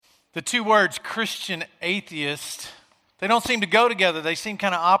The two words, Christian atheist, they don't seem to go together. They seem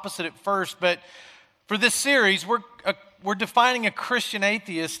kind of opposite at first, but for this series, we're defining a Christian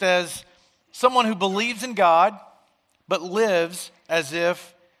atheist as someone who believes in God, but lives as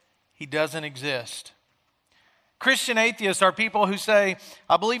if he doesn't exist. Christian atheists are people who say,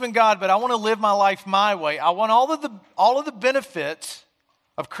 I believe in God, but I want to live my life my way. I want all of the benefits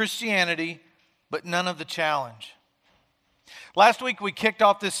of Christianity, but none of the challenge. Last week we kicked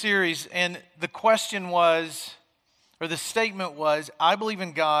off this series, and the question was, or the statement was, I believe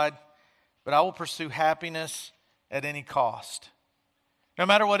in God, but I will pursue happiness at any cost. No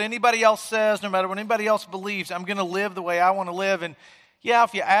matter what anybody else says, no matter what anybody else believes, I'm going to live the way I want to live. And yeah,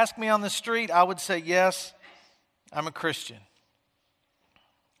 if you ask me on the street, I would say, yes, I'm a Christian.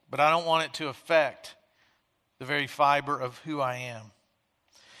 But I don't want it to affect the very fiber of who I am.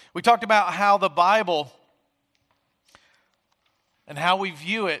 We talked about how the Bible and how we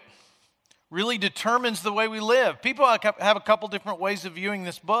view it really determines the way we live. People have a couple different ways of viewing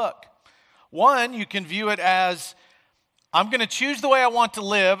this book. One, you can view it as, I'm going to choose the way I want to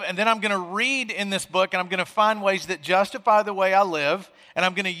live, and then I'm going to read in this book, and I'm going to find ways that justify the way I live, and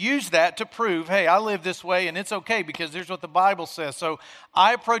I'm going to use that to prove, hey, I live this way, and it's okay because there's what the Bible says. So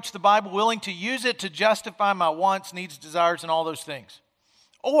I approach the Bible willing to use it to justify my wants, needs, desires, and all those things.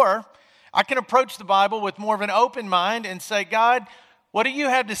 Or I can approach the Bible with more of an open mind and say, God, what do you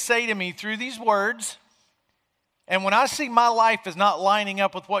have to say to me through these words? And when I see my life is not lining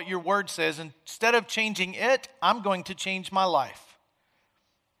up with what your word says, instead of changing it, I'm going to change my life.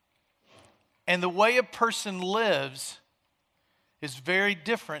 And the way a person lives is very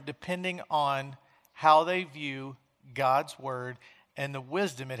different depending on how they view God's word and the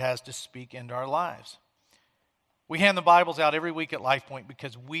wisdom it has to speak into our lives. We hand the Bibles out every week at LifePoint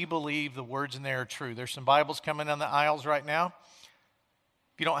because we believe the words in there are true. There's some Bibles coming down the aisles right now.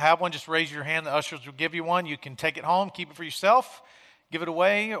 If you don't have one, just raise your hand. The ushers will give you one. You can take it home, keep it for yourself, give it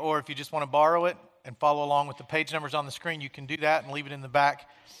away, or if you just want to borrow it and follow along with the page numbers on the screen, you can do that and leave it in the back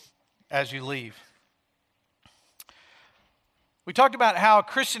as you leave. We talked about how a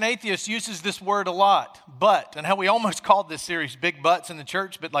Christian atheist uses this word a lot, but, and how we almost called this series Big Butts in the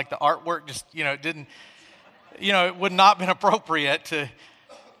Church, but like the artwork just, it would not have been appropriate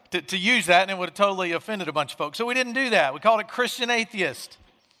to use that, and it would have totally offended a bunch of folks. So we didn't do that. We called it Christian atheist.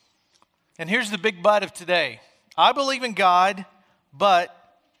 And here's the big but of today. I believe in God,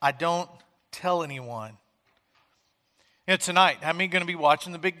 but I don't tell anyone. Tonight, how many are going to be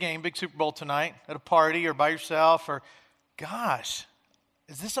watching the big game, big Super Bowl tonight at a party or by yourself? Or, gosh,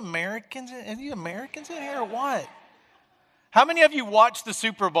 is this Americans? Any Americans in here or what? How many of you watch the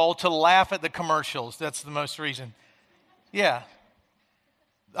Super Bowl to laugh at the commercials? That's the most reason. Yeah.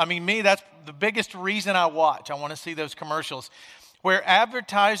 I mean, that's the biggest reason I watch. I want to see those commercials where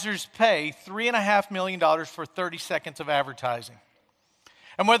advertisers pay $3.5 million for 30 seconds of advertising.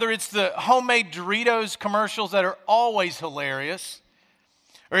 And whether it's the homemade Doritos commercials that are always hilarious,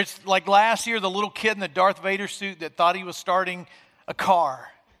 or it's like last year, the little kid in the Darth Vader suit that thought he was starting a car,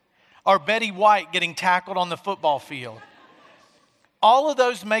 or Betty White getting tackled on the football field. All of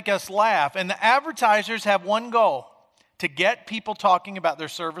those make us laugh, and the advertisers have one goal: to get people talking about their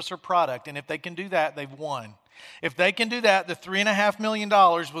service or product. And if they can do that, they've won. If they can do that, the $3.5 million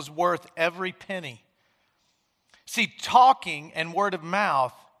was worth every penny. See, talking and word of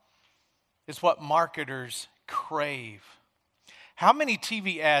mouth is what marketers crave. How many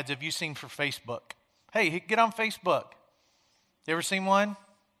TV ads have you seen for Facebook? Hey, get on Facebook. You ever seen one?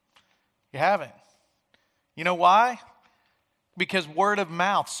 You haven't. You know why? Because word of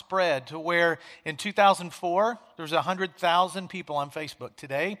mouth spread to where in 2004, there was 100,000 people on Facebook.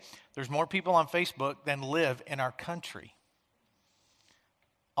 Today, there's more people on Facebook than live in our country.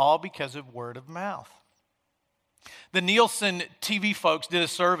 All because of word of mouth. The Nielsen TV folks did a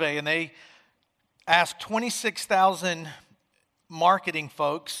survey, and they asked 26,000 marketing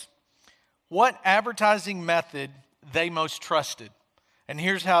folks what advertising method they most trusted. And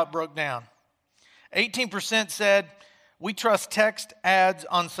here's how it broke down. 18% said, we trust text ads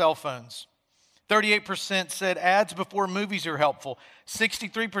on cell phones. 38% said ads before movies are helpful.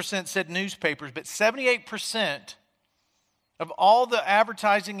 63% said newspapers. But 78% of all the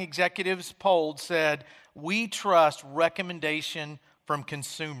advertising executives polled said, we trust recommendation from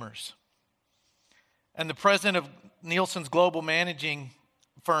consumers. And the president of Nielsen's global managing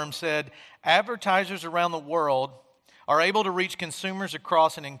firm said, advertisers around the world are able to reach consumers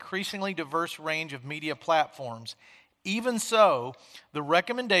across an increasingly diverse range of media platforms. Even so, the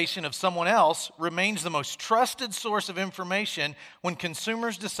recommendation of someone else remains the most trusted source of information when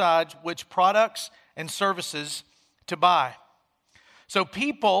consumers decide which products and services to buy. So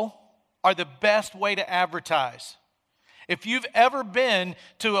people are the best way to advertise. If you've ever been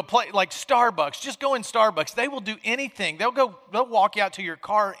to a place like Starbucks, just go in Starbucks. They will do anything. They'll walk you out to your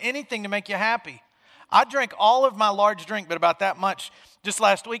car, anything to make you happy. I drank all of my large drink, but about that much just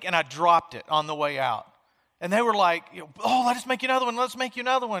last week, and I dropped it on the way out. And they were like, oh, let us make you another one. Let's make you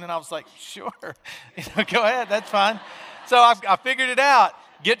another one. And I was like, sure. Go ahead. That's fine. So I figured it out.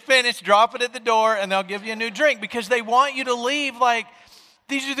 Get finished, drop it at the door, and they'll give you a new drink because they want you to leave like,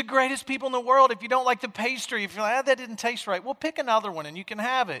 these are the greatest people in the world. If you don't like the pastry, if you're like, that didn't taste right, well, pick another one and you can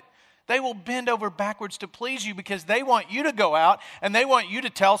have it. They will bend over backwards to please you because they want you to go out and they want you to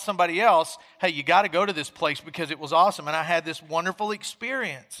tell somebody else, hey, you got to go to this place because it was awesome and I had this wonderful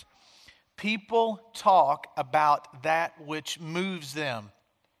experience. People talk about that which moves them.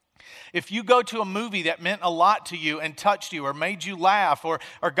 If you go to a movie that meant a lot to you and touched you or made you laugh or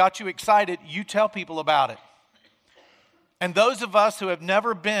got you excited, you tell people about it. And those of us who have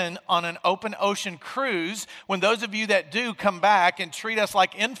never been on an open ocean cruise, when those of you that do come back and treat us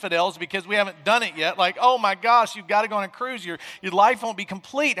like infidels because we haven't done it yet, like, oh my gosh, you've got to go on a cruise, your life won't be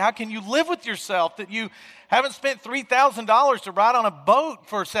complete. How can you live with yourself that you haven't spent $3,000 to ride on a boat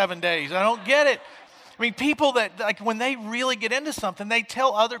for 7 days? I don't get it. I mean, people that, like, when they really get into something, they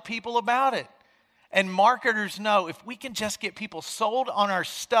tell other people about it. And marketers know if we can just get people sold on our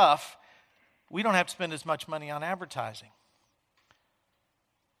stuff, we don't have to spend as much money on advertising.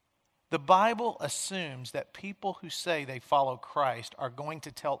 The Bible assumes that people who say they follow Christ are going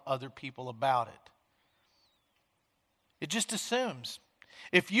to tell other people about it. It just assumes.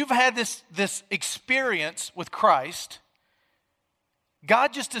 If you've had this experience with Christ,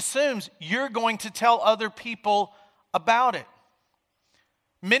 God just assumes you're going to tell other people about it.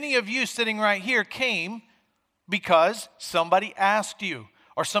 Many of you sitting right here came because somebody asked you,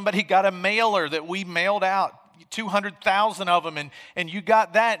 or somebody got a mailer that we mailed out. 200,000 of them, and you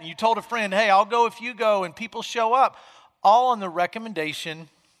got that, and you told a friend, hey, I'll go if you go, and people show up, all on the recommendation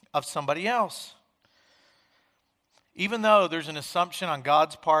of somebody else. Even though there's an assumption on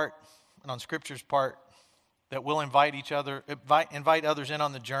God's part and on Scripture's part that we'll invite others in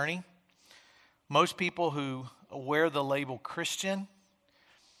on the journey, most people who wear the label Christian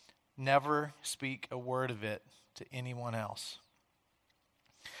never speak a word of it to anyone else.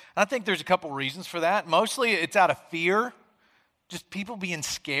 I think there's a couple reasons for that. Mostly it's out of fear, just people being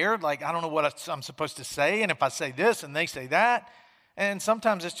scared, like I don't know what I'm supposed to say, and if I say this and they say that, and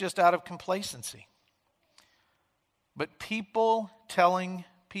sometimes it's just out of complacency. But people telling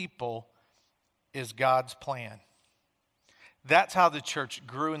people is God's plan. That's how the church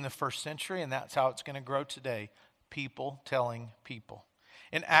grew in the first century, and that's how it's going to grow today. People telling people.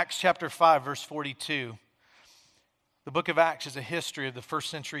 In Acts chapter 5, verse 42, the book of Acts is a history of the first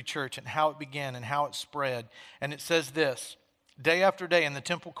century church and how it began and how it spread. And it says this, day after day in the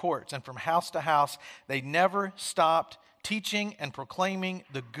temple courts and from house to house, they never stopped teaching and proclaiming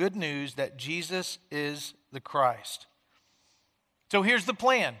the good news that Jesus is the Christ. So here's the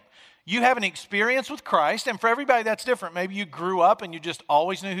plan. You have an experience with Christ, and for everybody that's different. Maybe you grew up and you just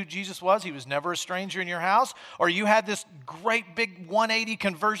always knew who Jesus was. He was never a stranger in your house. Or you had this great big 180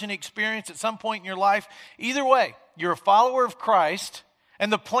 conversion experience at some point in your life. Either way, you're a follower of Christ,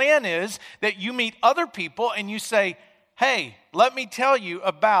 and the plan is that you meet other people and you say, hey, let me tell you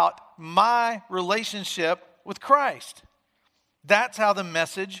about my relationship with Christ. That's how the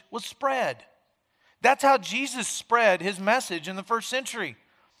message was spread. That's how Jesus spread his message in the first century.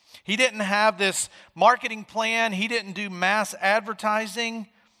 He didn't have this marketing plan. He didn't do mass advertising.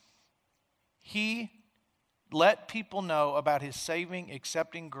 He let people know about his saving,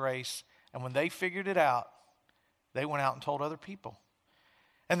 accepting grace. And when they figured it out, they went out and told other people.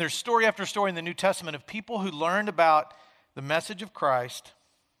 And there's story after story in the New Testament of people who learned about the message of Christ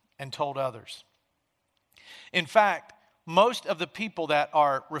and told others. In fact, most of the people that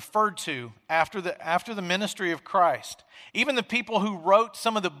are referred to after the ministry of Christ, even the people who wrote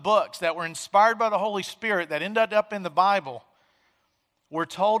some of the books that were inspired by the Holy Spirit that ended up in the Bible, were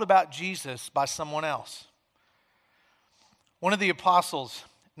told about Jesus by someone else. One of the apostles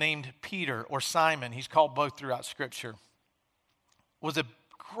named Peter or Simon, he's called both throughout Scripture, was a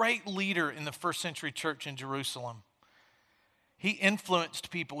great leader in the first century church in Jerusalem. He influenced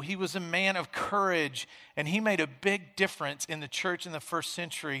people. He was a man of courage, and he made a big difference in the church in the first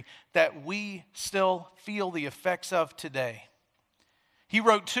century that we still feel the effects of today. He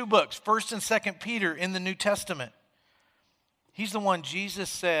wrote 2 books, 1st and 2nd Peter in the New Testament. He's the one Jesus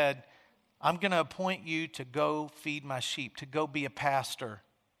said, I'm going to appoint you to go feed my sheep, to go be a pastor.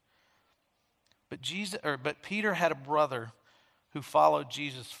 But Peter had a brother who followed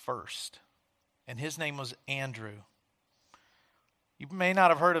Jesus first, and his name was Andrew. You may not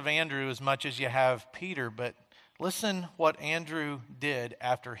have heard of Andrew as much as you have Peter, but listen what Andrew did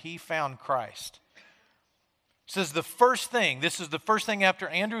after he found Christ. It says this is the first thing after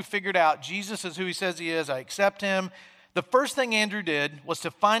Andrew figured out Jesus is who he says he is, I accept him. The first thing Andrew did was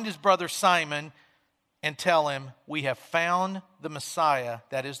to find his brother Simon and tell him, we have found the Messiah,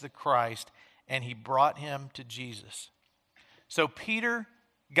 that is the Christ, and he brought him to Jesus. So Peter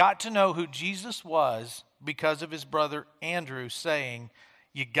got to know who Jesus was because of his brother Andrew saying,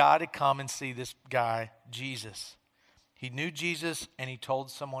 you got to come and see this guy, Jesus. He knew Jesus and he told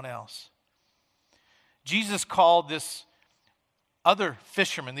someone else. Jesus called this other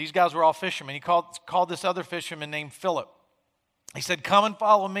fisherman, these guys were all fishermen, he called this other fisherman named Philip. He said, come and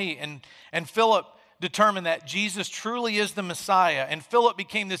follow me. And Philip determined that Jesus truly is the Messiah. And Philip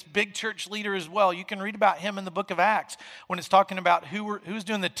became this big church leader as well. You can read about him in the book of Acts when it's talking about who's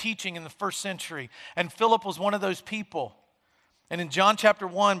doing the teaching in the first century. And Philip was one of those people. And in John chapter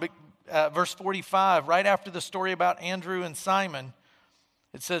 1, verse 45, right after the story about Andrew and Simon,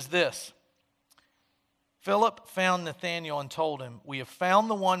 it says this. Philip found Nathanael and told him, we have found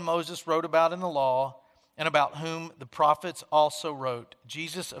the one Moses wrote about in the law and about whom the prophets also wrote,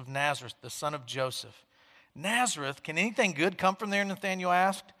 Jesus of Nazareth, the son of Joseph. Nazareth, can anything good come from there? Nathanael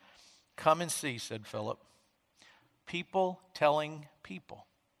asked. Come and see, said Philip. People telling people.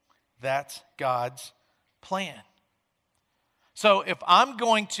 That's God's plan. So if I'm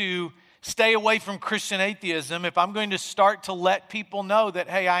going to stay away from Christian atheism, if I'm going to start to let people know that,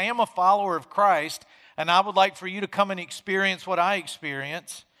 hey, I am a follower of Christ, and I would like for you to come and experience what I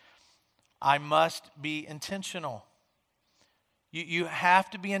experience, I must be intentional. You have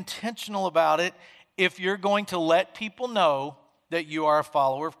to be intentional about it if you're going to let people know that you are a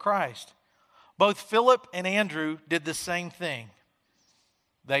follower of Christ. Both Philip and Andrew did the same thing.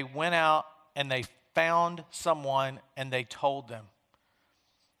 They went out and they found someone and they told them.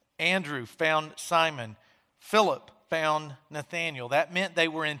 Andrew found Simon. Philip found Nathanael. That meant they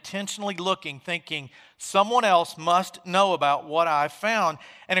were intentionally looking, thinking, someone else must know about what I found.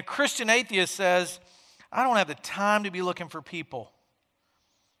 And a Christian atheist says, I don't have the time to be looking for people.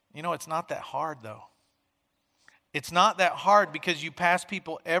 You know, it's not that hard, though. It's not that hard because you pass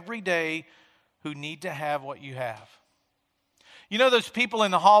people every day who need to have what you have. You know those people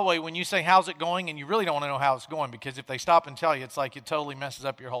in the hallway when you say, how's it going? And you really don't want to know how it's going because if they stop and tell you, it's like it totally messes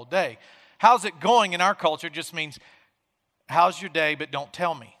up your whole day. How's it going in our culture just means, how's your day, but don't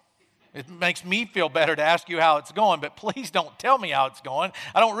tell me. It makes me feel better to ask you how it's going, but please don't tell me how it's going.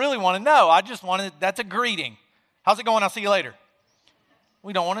 I don't really want to know. I just want to, that's a greeting. How's it going? I'll see you later.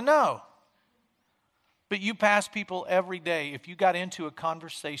 We don't want to know. But you pass people every day. If you got into a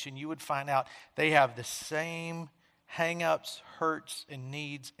conversation, you would find out they have the same hang-ups, hurts, and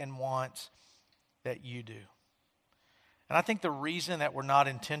needs and wants that you do. And I think the reason that we're not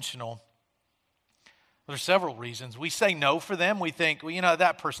intentional, there's several reasons. We say no for them. We think, well, you know,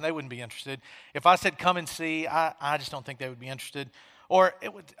 that person, they wouldn't be interested. If I said come and see, I just don't think they would be interested. Or,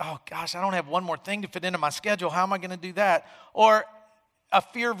 oh gosh, I don't have one more thing to fit into my schedule. How am I going to do that? Or a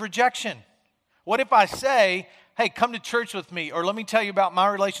fear of rejection. What if I say, hey, come to church with me, or let me tell you about my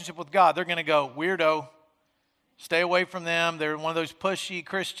relationship with God? They're going to go, weirdo. Stay away from them. They're one of those pushy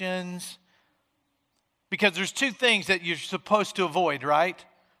Christians. Because there's two things that you're supposed to avoid, right?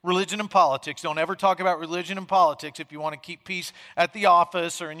 Religion and politics. Don't ever talk about religion and politics. If you want to keep peace at the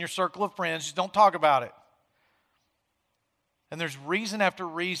office or in your circle of friends, just don't talk about it. And there's reason after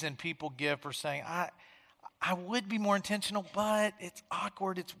reason people give for saying, I would be more intentional, but it's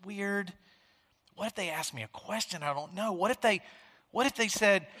awkward, it's weird. What if they ask me a question I don't know? What if they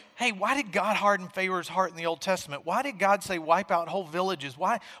said, hey, why did God harden Pharaoh's heart in the Old Testament? Why did God say wipe out whole villages?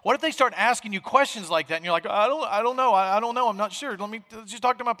 What if they start asking you questions like that and you're like, I don't know, I'm not sure. Let's just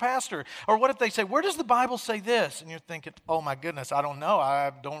talk to my pastor. Or what if they say, where does the Bible say this? And you're thinking, oh my goodness, I don't know.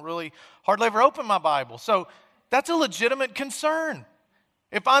 I don't really hardly ever open my Bible. So that's a legitimate concern.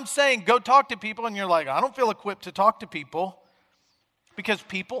 If I'm saying go talk to people and you're like, I don't feel equipped to talk to people, because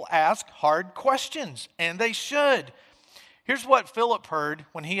people ask hard questions and they should. Here's what Philip heard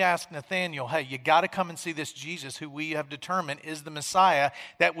when he asked Nathanael, hey, you got to come and see this Jesus who we have determined is the Messiah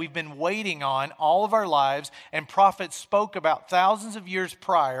that we've been waiting on all of our lives and prophets spoke about thousands of years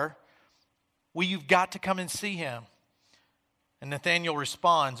prior. Well, you've got to come and see him. And Nathanael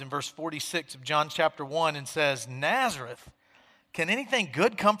responds in verse 46 of John chapter 1 and says, Nazareth, can anything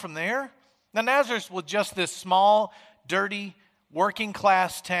good come from there? Now, Nazareth was just this small, dirty, working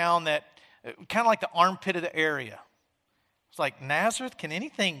class town that kind of like the armpit of the area. It's like, Nazareth, can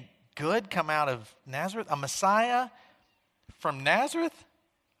anything good come out of Nazareth? A Messiah from Nazareth?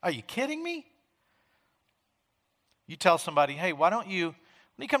 Are you kidding me? You tell somebody, hey, why don't you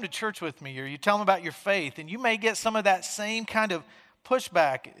come to church with me? Or you tell them about your faith, and you may get some of that same kind of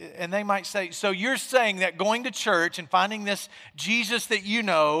pushback. And they might say, so you're saying that going to church and finding this Jesus that you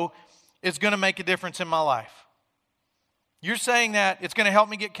know is going to make a difference in my life? You're saying that it's going to help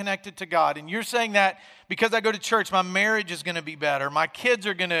me get connected to God. And you're saying that because I go to church, my marriage is going to be better. I'm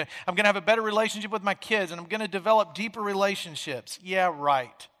going to have a better relationship with my kids, and I'm going to develop deeper relationships. Yeah,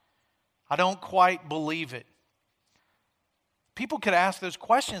 right. I don't quite believe it. People could ask those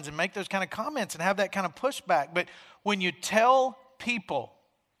questions and make those kind of comments and have that kind of pushback. But when you tell people,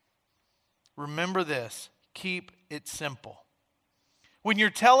 remember this, keep it simple. When you're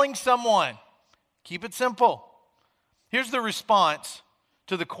telling someone, keep it simple. Here's the response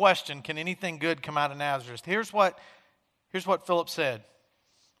to the question, can anything good come out of Nazareth? Here's what Philip said.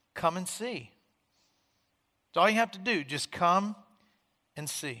 Come and see. That's all you have to do. Just come and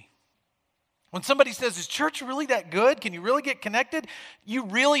see. When somebody says, is church really that good? Can you really get connected? You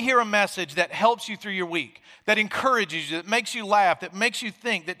really hear a message that helps you through your week, that encourages you, that makes you laugh, that makes you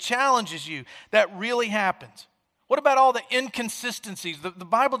think, that challenges you. That really happens. What about all the inconsistencies? The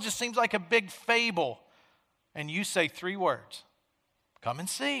Bible just seems like a big fable. And you say 3 words, come and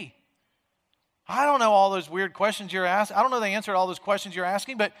see. I don't know all those weird questions you're asking. I don't know the answer to all those questions you're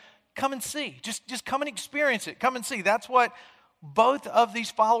asking, but come and see. Just come and experience it. Come and see. That's what both of these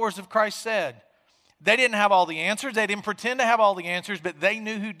followers of Christ said. They didn't have all the answers. They didn't pretend to have all the answers, but they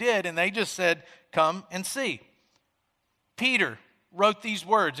knew who did, and they just said, come and see. Peter wrote these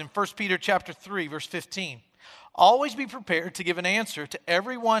words in 1 Peter chapter 3, verse 15. Always be prepared to give an answer to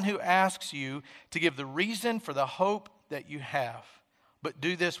everyone who asks you to give the reason for the hope that you have. But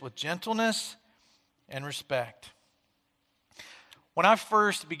do this with gentleness and respect. When I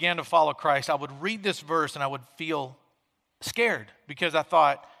first began to follow Christ, I would read this verse and I would feel scared because I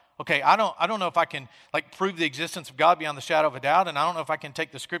thought, okay, I don't know if I can prove the existence of God beyond the shadow of a doubt, and I don't know if I can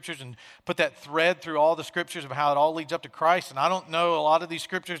take the scriptures and put that thread through all the scriptures of how it all leads up to Christ, and I don't know a lot of these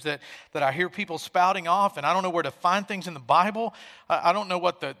scriptures that I hear people spouting off, and I don't know where to find things in the Bible. I don't know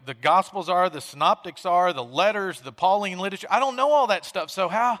what the Gospels are, the Synoptics are, the letters, the Pauline literature. I don't know all that stuff, so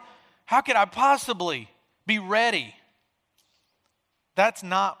how could I possibly be ready? That's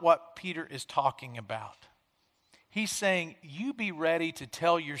not what Peter is talking about. He's saying, you be ready to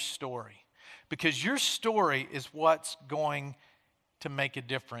tell your story because your story is what's going to make a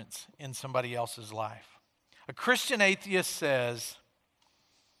difference in somebody else's life. A Christian atheist says,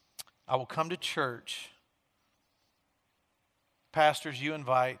 I will come to church. Pastors, you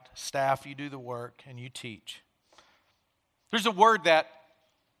invite. Staff, you do the work, and you teach. There's a word that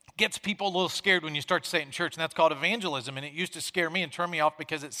gets people a little scared when you start to say it in church, and that's called evangelism. And it used to scare me and turn me off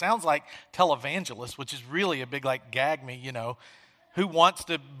because it sounds like televangelist, which is really a big gag me, Who wants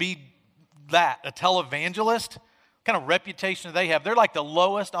to be that, a televangelist? What kind of reputation do they have? They're like the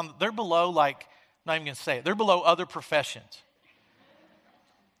lowest, they're below I'm not even going to say it, they're below other professions.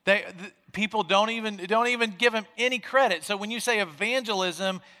 People don't even give them any credit. So when you say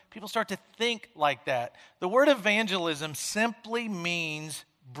evangelism, people start to think like that. The word evangelism simply means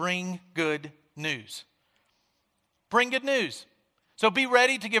bring good news. Bring good news. So be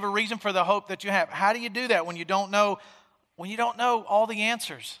ready to give a reason for the hope that you have. How do you do that when you don't know all the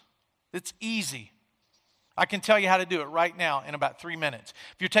answers? It's easy. I can tell you how to do it right now in about 3 minutes.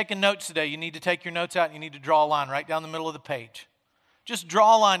 If you're taking notes today, you need to take your notes out and you need to draw a line right down the middle of the page. Just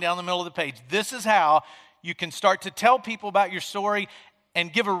draw a line down the middle of the page. This is how you can start to tell people about your story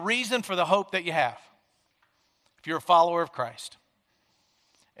and give a reason for the hope that you have if you're a follower of Christ.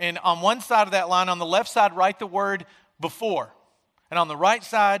 And on one side of that line, on the left side, write the word before. And on the right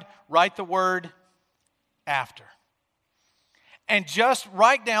side, write the word after. And just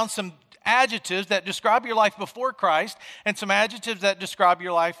write down some adjectives that describe your life before Christ and some adjectives that describe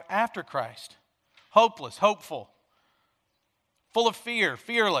your life after Christ. Hopeless, hopeful. Full of fear,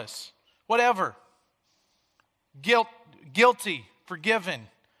 fearless, whatever. Guilty, forgiven.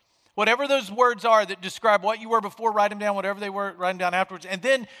 Whatever those words are that describe what you were before, write them down. Whatever they were, write them down afterwards. And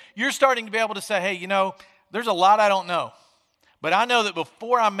then you're starting to be able to say, hey, there's a lot I don't know. But I know that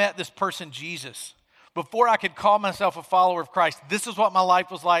before I met this person, Jesus, before I could call myself a follower of Christ, this is what my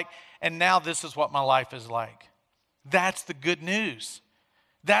life was like, and now this is what my life is like. That's the good news.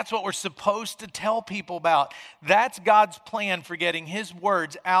 That's what we're supposed to tell people about. That's God's plan for getting His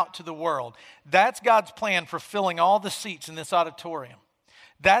words out to the world. That's God's plan for filling all the seats in this auditorium.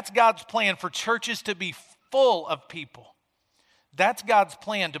 That's God's plan for churches to be full of people. That's God's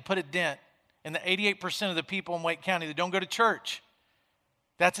plan to put a dent in the 88% of the people in Wake County that don't go to church.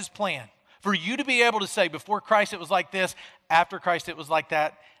 That's His plan. For you to be able to say, before Christ it was like this, after Christ it was like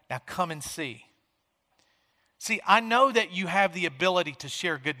that, now come and see. See, I know that you have the ability to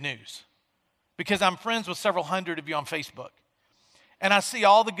share good news because I'm friends with several hundred of you on Facebook. And I see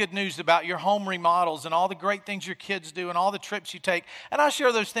all the good news about your home remodels and all the great things your kids do and all the trips you take. And I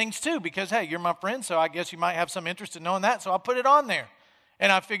share those things too because, hey, you're my friend, so I guess you might have some interest in knowing that, so I'll put it on there.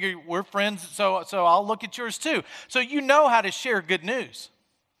 And I figure we're friends, so I'll look at yours too. So you know how to share good news.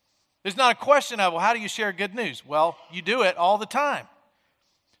 There's not a question of, well, how do you share good news? Well, you do it all the time.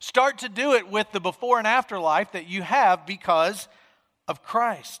 Start to do it with the before and after life that you have because of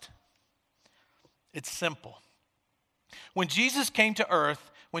Christ. It's simple. When Jesus came to earth,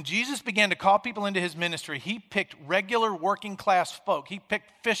 when Jesus began to call people into his ministry, he picked regular working class folk. He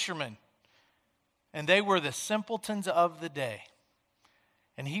picked fishermen. And they were the simpletons of the day.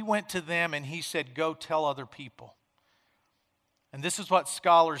 And he went to them and he said, go tell other people. And this is what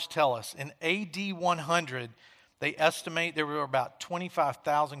scholars tell us. In AD 100, they estimate there were about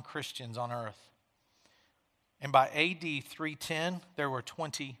 25,000 Christians on earth. And by AD 310, there were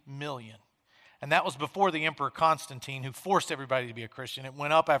 20 million. And that was before the Emperor Constantine, who forced everybody to be a Christian. It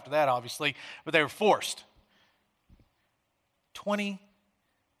went up after that, obviously, but they were forced.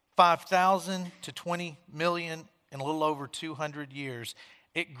 25,000 to 20 million in a little over 200 years.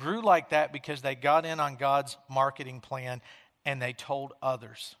 It grew like that because they got in on God's marketing plan and they told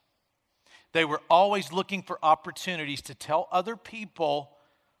others. They were always looking for opportunities to tell other people,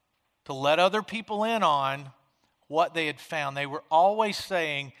 to let other people in on what they had found. They were always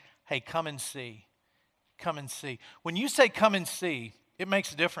saying, hey, come and see. Come and see. When you say come and see, it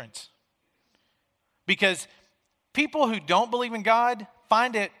makes a difference. Because people who don't believe in God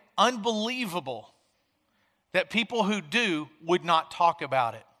find it unbelievable that people who do would not talk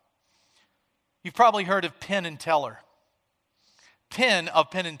about it. You've probably heard of Penn and Teller. Penn of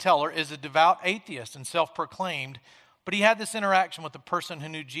Penn and Teller is a devout atheist and self-proclaimed, but he had this interaction with a person who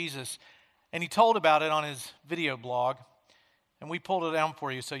knew Jesus, and he told about it on his video blog, and we pulled it down for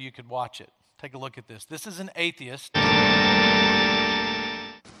you so you could watch it. Take a look at this. This is an atheist.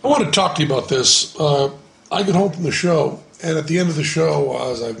 I want to talk to you about this. I get home from the show, and at the end of the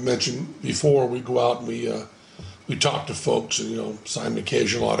show, as I've mentioned before, we go out and we talk to folks and, sign an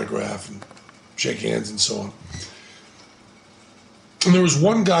occasional autograph and shake hands and so on. And there was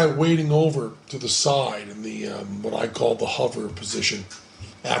one guy waiting over to the side in the what I call the hover position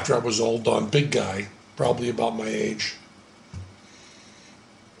after I was all done. Big guy, probably about my age.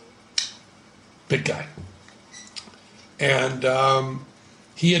 Big guy. And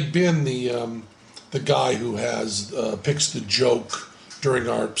he had been the guy who picks the joke during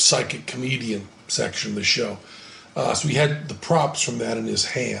our psychic comedian section of the show. So he had the props from that in his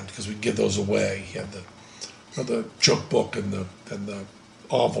hand because we'd give those away. He had the joke book and the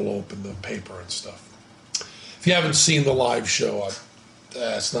envelope and the paper and stuff. If you haven't seen the live show,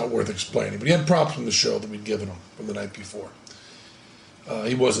 it's not worth explaining. But he had props from the show that we'd given him from the night before.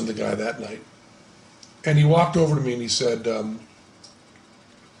 He wasn't the guy that night. And he walked over to me and he said,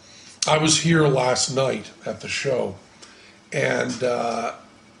 I was here last night at the show, and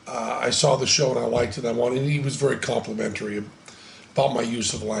I saw the show and I liked it. And he was very complimentary about my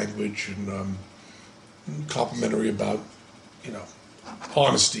use of language and complimentary about,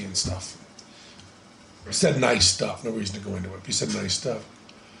 honesty and stuff. He said nice stuff. No reason to go into it. But he said nice stuff.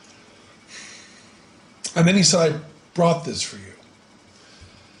 And then he said, I brought this for you.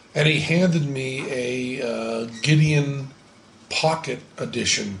 And he handed me a Gideon Pocket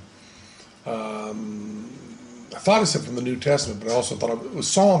Edition. I thought it said from the New Testament, but I also thought it was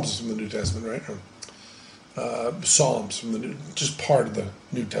Psalms from the New Testament, right? Psalms from just part of the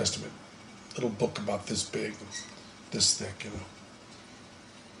New Testament. Little book about this big, this thick,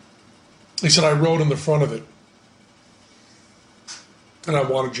 He said, I wrote in the front of it, and I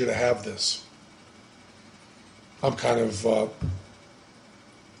wanted you to have this. I'm kind of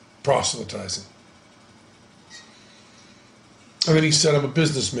proselytizing. And then he said, I'm a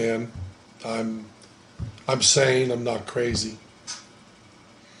businessman. I'm sane. I'm not crazy.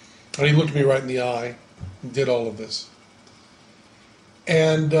 And he looked me right in the eye and did all of this.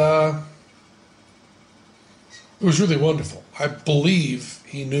 And it was really wonderful. I believe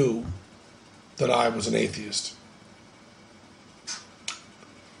he knew that I was an atheist.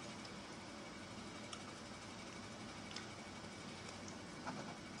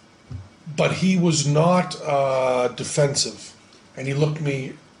 But he was not defensive, and he looked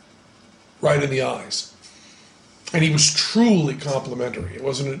me right in the eyes. And he was truly complimentary. It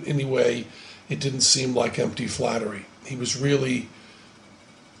wasn't in any way, it didn't seem like empty flattery. He was really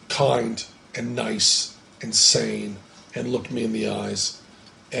kind and nice and sane and looked me in the eyes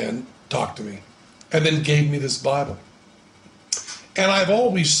and talked to me. And then gave me this Bible. And I've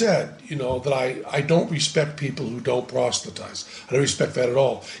always said, that I don't respect people who don't proselytize. I don't respect that at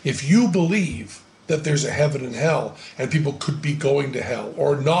all. If you believe that there's a heaven and hell and people could be going to hell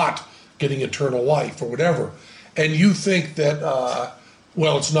or not getting eternal life or whatever, and you think that,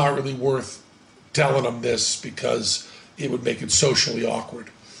 it's not really worth telling them this because it would make it socially awkward.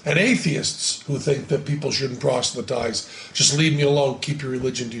 And atheists who think that people shouldn't proselytize, just leave me alone, keep your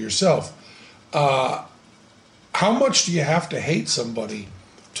religion to yourself. How much do you have to hate somebody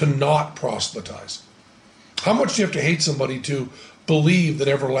to not proselytize? How much do you have to hate somebody to believe that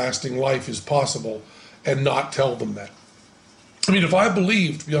everlasting life is possible and not tell them that? I mean, if I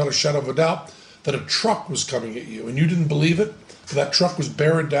believed beyond a shadow of a doubt that a truck was coming at you and you didn't believe it, that truck was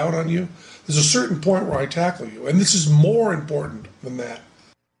bearing down on you, there's a certain point where I tackle you. And this is more important than that.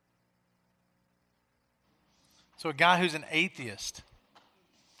 So a guy who's an atheist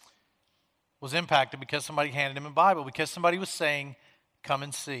was impacted because somebody handed him a Bible, because somebody was saying, come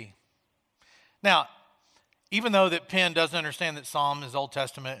and see. Now, even though that Penn doesn't understand that Psalm is Old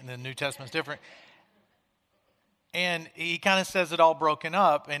Testament and the New Testament is different, and he kind of says it all broken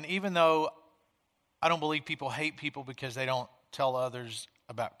up, and even though I don't believe people hate people because they don't tell others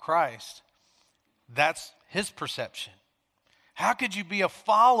about Christ, that's his perception. How could you be a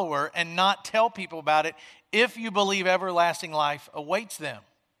follower and not tell people about it if you believe everlasting life awaits them?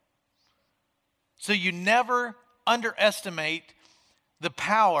 So you never underestimate the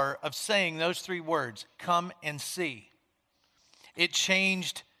power of saying those three words, come and see. It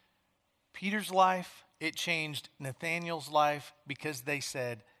changed Peter's life. It changed Nathanael's life because they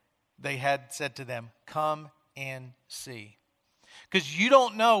had said to them, come and see. Because you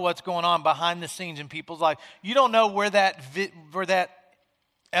don't know what's going on behind the scenes in people's life. You don't know where that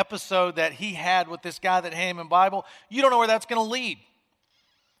episode that he had with this guy that handed him a Bible, you don't know where that's going to lead.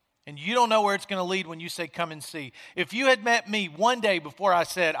 And you don't know where it's going to lead when you say, come and see. If you had met me one day before I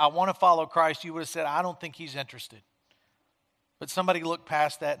said, I want to follow Christ, you would have said, I don't think he's interested. But somebody looked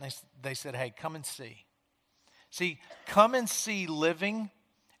past that and they said, hey, come and see. See, come and see living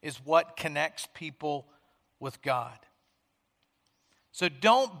is what connects people with God. So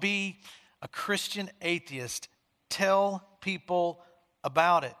don't be a Christian atheist. Tell people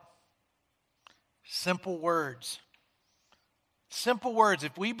about it. Simple words. Simple words.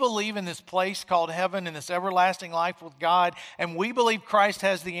 If we believe in this place called heaven and this everlasting life with God, and we believe Christ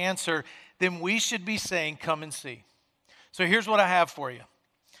has the answer, then we should be saying, come and see. So here's what I have for you.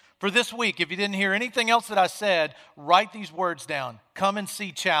 For this week, if you didn't hear anything else that I said, write these words down. Come and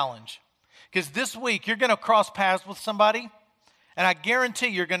see challenge. Because this week, you're going to cross paths with somebody, and I guarantee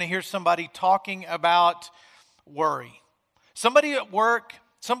you're going to hear somebody talking about worry. Somebody at work,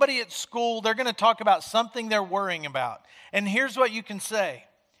 somebody at school, they're going to talk about something they're worrying about. And here's what you can say.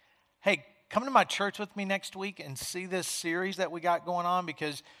 Hey, come to my church with me next week and see this series that we got going on,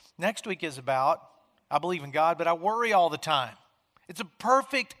 because next week is about, I believe in God, but I worry all the time. It's a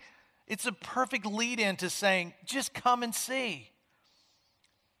perfect lead in to saying, just come and see.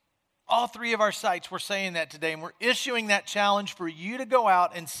 All three of our sites, we're saying that today, and we're issuing that challenge for you to go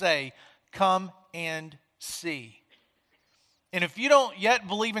out and say, come and see. And if you don't yet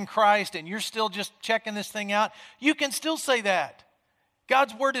believe in Christ and you're still just checking this thing out, you can still say that.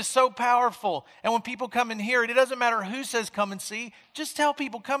 God's word is so powerful. And when people come and hear it, it doesn't matter who says come and see. Just tell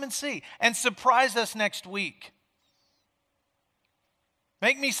people come and see. And surprise us next week.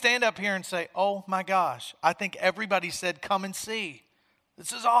 Make me stand up here and say, oh my gosh, I think everybody said come and see.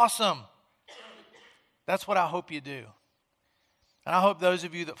 This is awesome. That's what I hope you do. And I hope those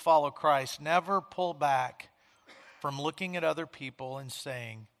of you that follow Christ never pull back from looking at other people and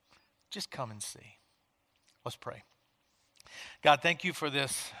saying, just come and see. Let's pray. God, thank you for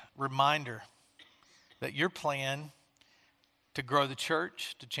this reminder that your plan to grow the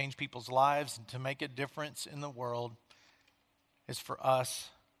church, to change people's lives, and to make a difference in the world is for us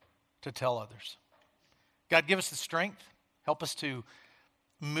to tell others. God, give us the strength. Help us to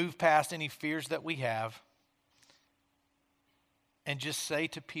move past any fears that we have and just say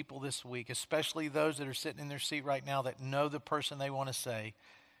to people this week, especially those that are sitting in their seat right now that know the person they want to say,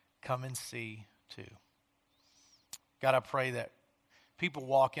 come and see too. God, I pray that people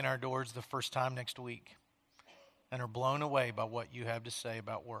walk in our doors the first time next week and are blown away by what you have to say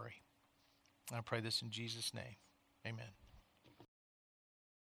about worry. And I pray this in Jesus' name. Amen.